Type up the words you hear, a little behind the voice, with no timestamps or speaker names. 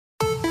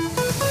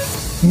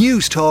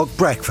News Talk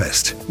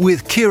Breakfast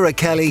with Ciara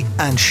Kelly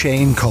and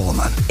Shane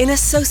Coleman. In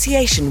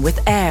association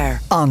with AIR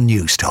on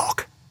News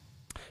Talk.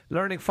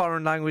 Learning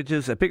foreign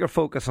languages, a bigger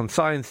focus on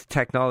science,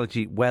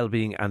 technology,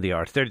 well-being and the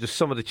arts. They're just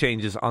some of the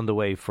changes on the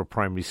way for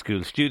primary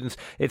school students.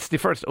 It's the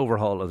first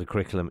overhaul of the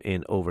curriculum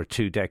in over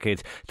 2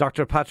 decades.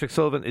 Dr. Patrick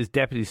Sullivan is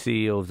Deputy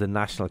CEO of the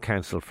National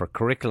Council for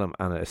Curriculum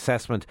and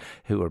Assessment,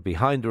 who are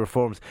behind the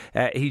reforms.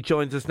 He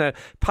joins us now.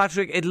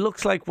 Patrick, it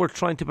looks like we're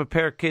trying to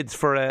prepare kids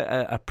for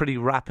a pretty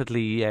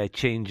rapidly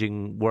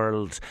changing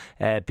world,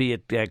 be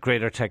it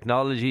greater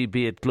technology,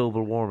 be it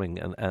global warming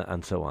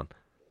and so on.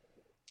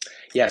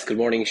 Yes, good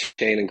morning,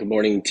 Shane, and good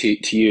morning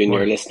to you and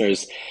your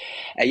listeners.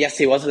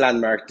 Yesterday was a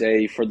landmark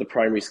day for the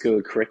primary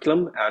school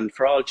curriculum and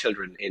for all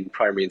children in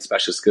primary and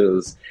special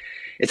schools.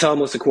 It's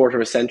almost a quarter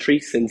of a century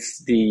since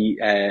the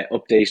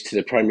update to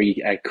the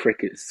primary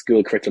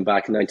school curriculum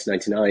back in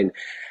 1999.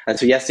 And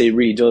so yesterday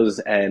really does,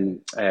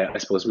 I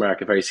suppose,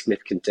 mark a very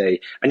significant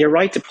day. And you're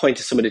right to point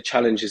to some of the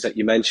challenges that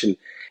you mentioned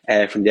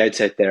from the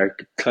outset there: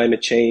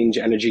 climate change,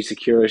 energy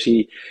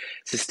security,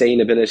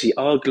 sustainability,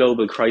 all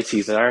global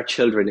crises that our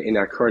children in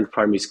our current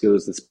primary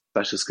schools and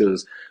special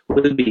schools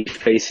will be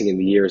facing in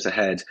the years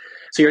ahead.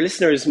 So your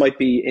listeners might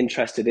be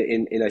interested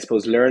in I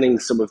suppose, learning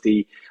some of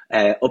the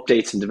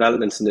updates and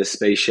developments in this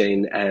space,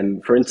 Shane.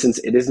 For instance,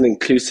 it is an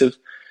inclusive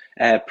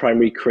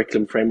primary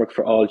curriculum framework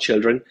for all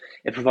children.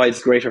 It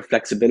provides greater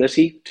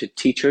flexibility to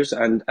teachers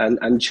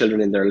and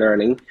children in their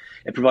learning.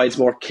 It provides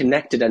more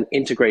connected and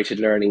integrated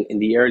learning in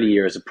the early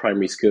years of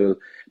primary school,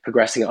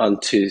 progressing on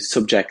to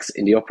subjects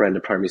in the upper end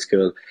of primary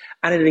school.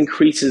 And it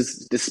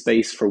increases the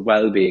space for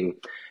well-being,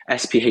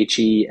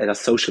 SPHE, and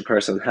that's social,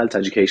 personal and health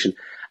education,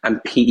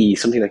 and PE,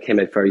 something that came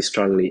out very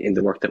strongly in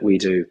the work that we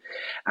do.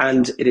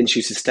 And it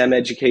introduces STEM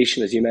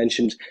education, as you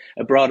mentioned,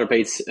 a broader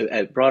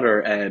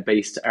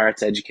based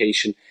arts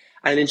education,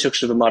 and an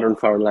introduction of a modern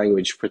foreign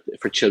language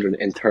for children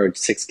in 3rd,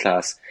 6th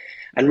class.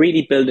 And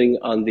really building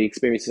on the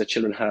experiences that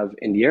children have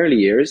in the early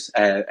years,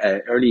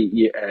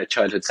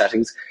 childhood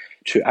settings,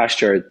 through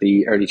ASHTR,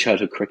 the Early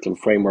Childhood Curriculum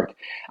Framework,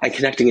 and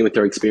connecting it with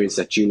their experiences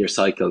at junior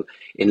cycle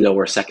in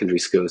lower secondary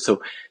school.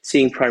 So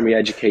seeing primary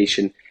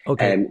education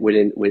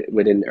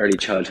within early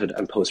childhood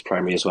and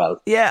post-primary as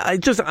well. Yeah,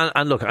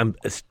 and look, I'm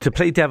to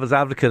play devil's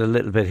advocate a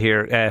little bit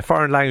here.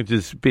 Foreign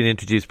languages being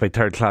introduced by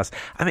 3rd class.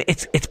 I mean,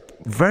 it's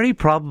very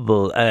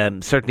probable,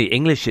 certainly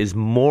English is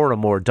more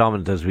and more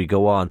dominant as we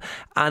go on,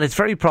 and it's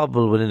very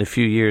probable within a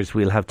few years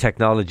we'll have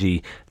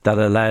technology that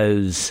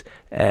allows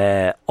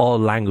all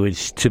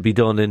language to be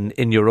done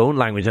in your own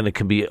language, and it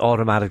can be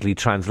automatically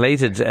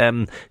translated.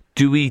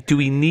 Do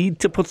we need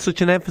to put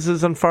such an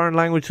emphasis on foreign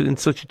language in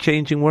such a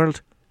changing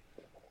world?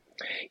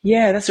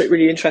 Yeah, that's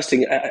really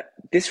interesting.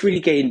 This really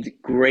gained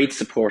great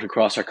support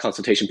across our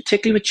consultation,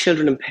 particularly with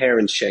children and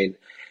parents, Shane,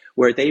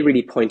 where they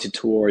really pointed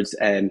towards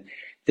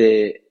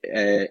the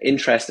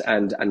interest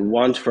and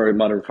want for a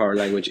modern foreign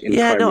language in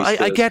primary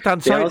schools. I get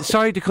that. I'm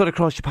sorry to cut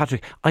across you,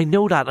 Patrick. I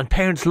know that, and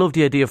parents love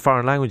the idea of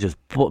foreign languages,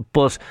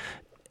 but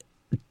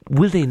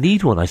will they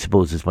need one, I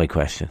suppose, is my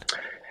question.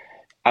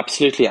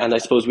 Absolutely, and I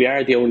suppose we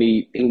are the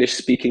only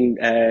English-speaking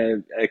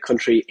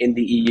country in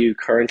the EU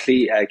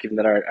currently, given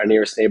that our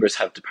nearest neighbours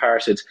have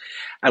departed.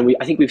 And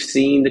I think we've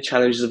seen the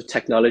challenges of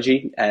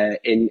technology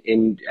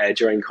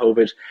during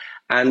COVID.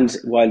 And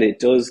while it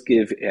does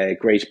give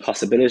great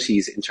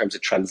possibilities in terms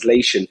of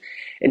translation,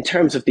 in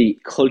terms of the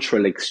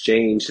cultural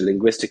exchange, the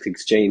linguistic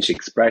exchange,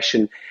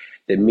 expression,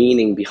 the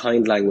meaning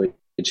behind language,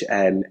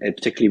 and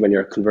particularly when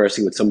you're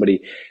conversing with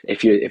somebody,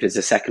 if it's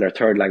a second or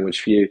third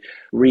language for you,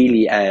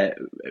 really,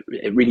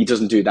 it really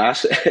doesn't do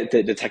that,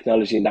 the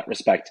technology in that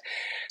respect.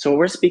 So what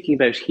we're speaking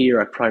about here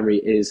at primary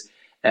is,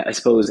 I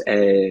suppose,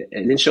 an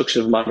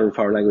introduction of modern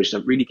foreign language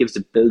that really gives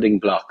the building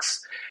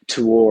blocks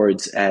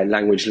towards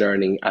language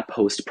learning at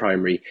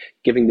post-primary,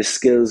 giving the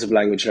skills of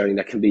language learning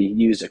that can be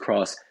used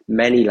across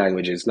many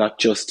languages, not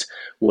just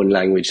one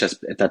language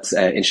that's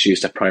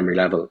introduced at primary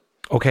level.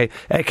 Okay,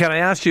 can I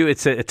ask you,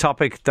 it's a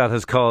topic that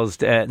has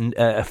caused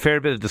a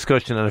fair bit of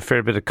discussion and a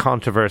fair bit of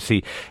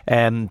controversy.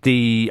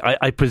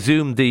 I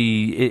presume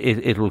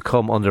it will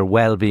come under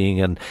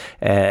well-being and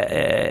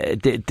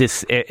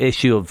this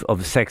issue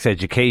of sex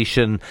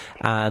education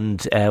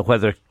and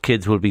whether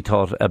kids will be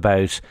taught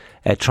about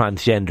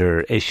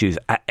transgender issues.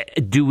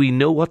 Do we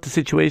know what the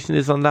situation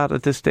is on that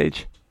at this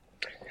stage?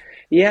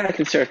 Yeah, I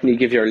can certainly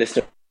give your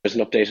listeners an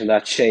update on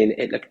that, Shane.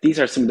 These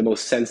are some of the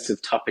most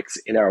sensitive topics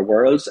in our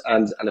world,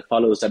 and it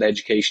follows that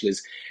education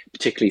is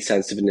particularly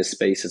sensitive in this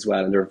space as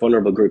well. And there are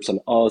vulnerable groups on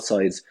all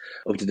sides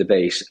of the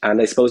debate.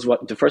 And I suppose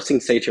what the first thing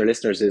to say to your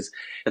listeners is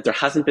that there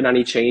hasn't been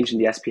any change in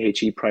the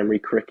SPHE primary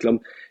curriculum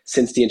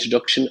since the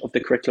introduction of the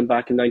curriculum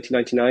back in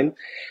 1999.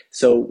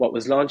 So what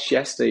was launched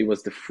yesterday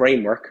was the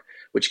framework,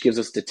 which gives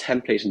us the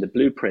template and the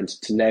blueprint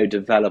to now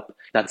develop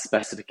that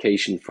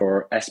specification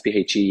for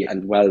SPHE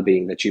and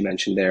well-being that you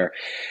mentioned there.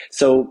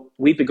 So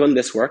we've begun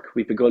this work.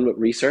 We've begun with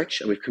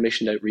research and we've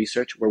commissioned out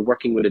research. We're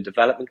working with a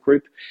development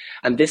group.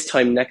 And this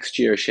time next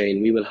year,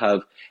 Shane, we will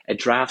have a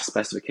draft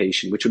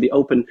specification, which will be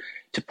open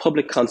to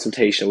public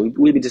consultation.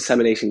 We'll be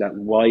disseminating that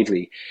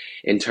widely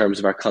in terms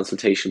of our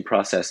consultation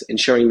process,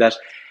 ensuring that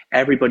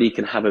everybody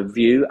can have a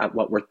view at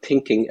what we're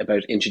thinking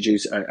about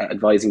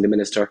advising the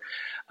Minister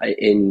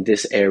in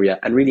this area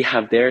and really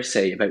have their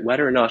say about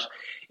whether or not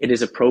it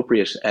is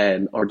appropriate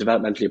or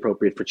developmentally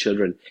appropriate for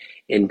children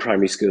in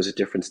primary schools at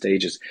different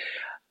stages.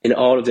 In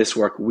all of this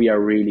work, we are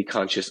really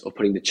conscious of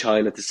putting the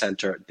child at the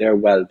centre, their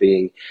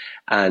well-being,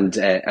 and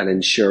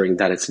ensuring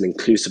that it's an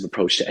inclusive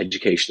approach to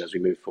education as we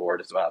move forward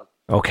as well.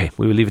 OK,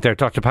 we will leave it there.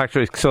 Dr.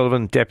 Patrick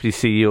Sullivan, Deputy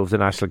CEO of the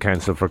National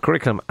Council for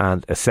Curriculum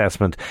and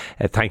Assessment.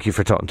 Thank you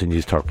for talking to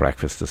News Talk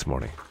Breakfast this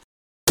morning.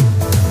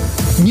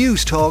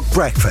 News Talk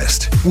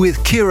Breakfast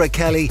with Ciara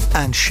Kelly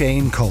and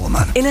Shane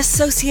Coleman. In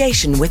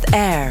association with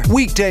AIR.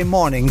 Weekday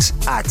mornings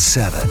at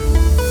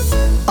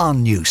 7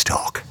 on News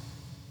Talk.